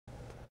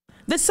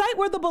The site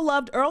where the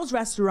beloved Earl's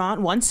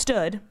restaurant once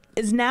stood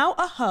is now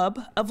a hub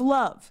of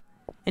love.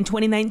 In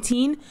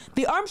 2019,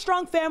 the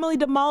Armstrong family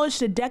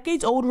demolished a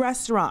decades-old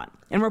restaurant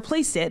and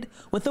replaced it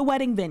with a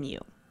wedding venue.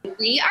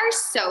 We are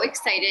so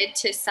excited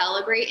to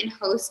celebrate and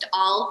host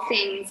all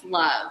things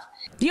love.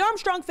 The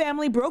Armstrong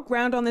family broke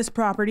ground on this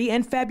property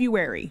in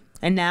February,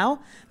 and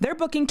now they're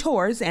booking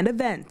tours and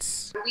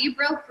events. We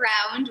broke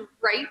ground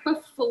right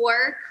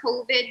before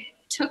COVID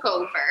took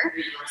over.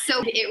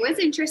 So it was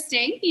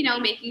interesting,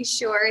 making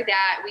sure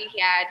that we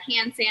had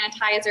hand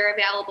sanitizer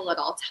available at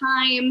all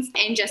times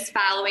and just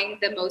following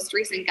the most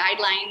recent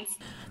guidelines.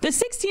 The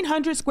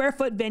 1,600 square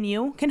foot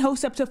venue can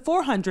host up to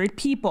 400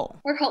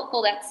 people. We're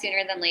hopeful that's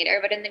sooner than later,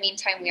 but in the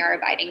meantime, we are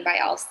abiding by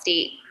all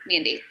state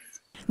mandates.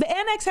 The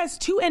annex has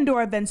 2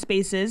 indoor event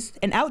spaces,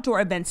 an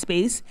outdoor event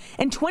space,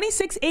 and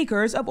 26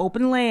 acres of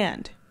open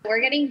land.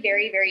 We're getting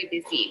very, very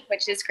busy,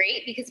 which is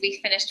great because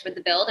we finished with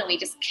the build and we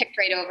just kicked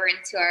right over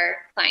into our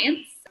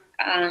clients.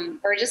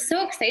 We're just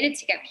so excited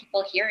to get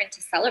people here and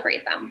to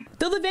celebrate them.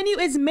 Though the venue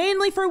is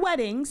mainly for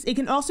weddings, it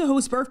can also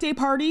host birthday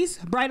parties,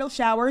 bridal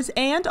showers,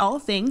 and all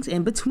things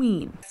in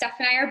between. Steph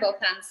and I are both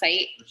on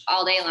site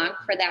all day long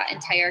for that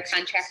entire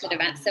contracted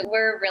event. So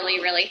we're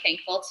really, really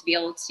thankful to be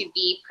able to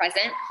be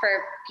present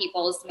for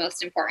people's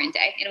most important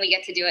day. And we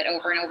get to do it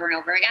over and over and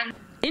over again.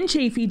 In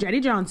Chaffee, Jetty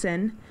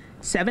Johnson,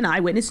 7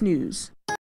 Eyewitness News.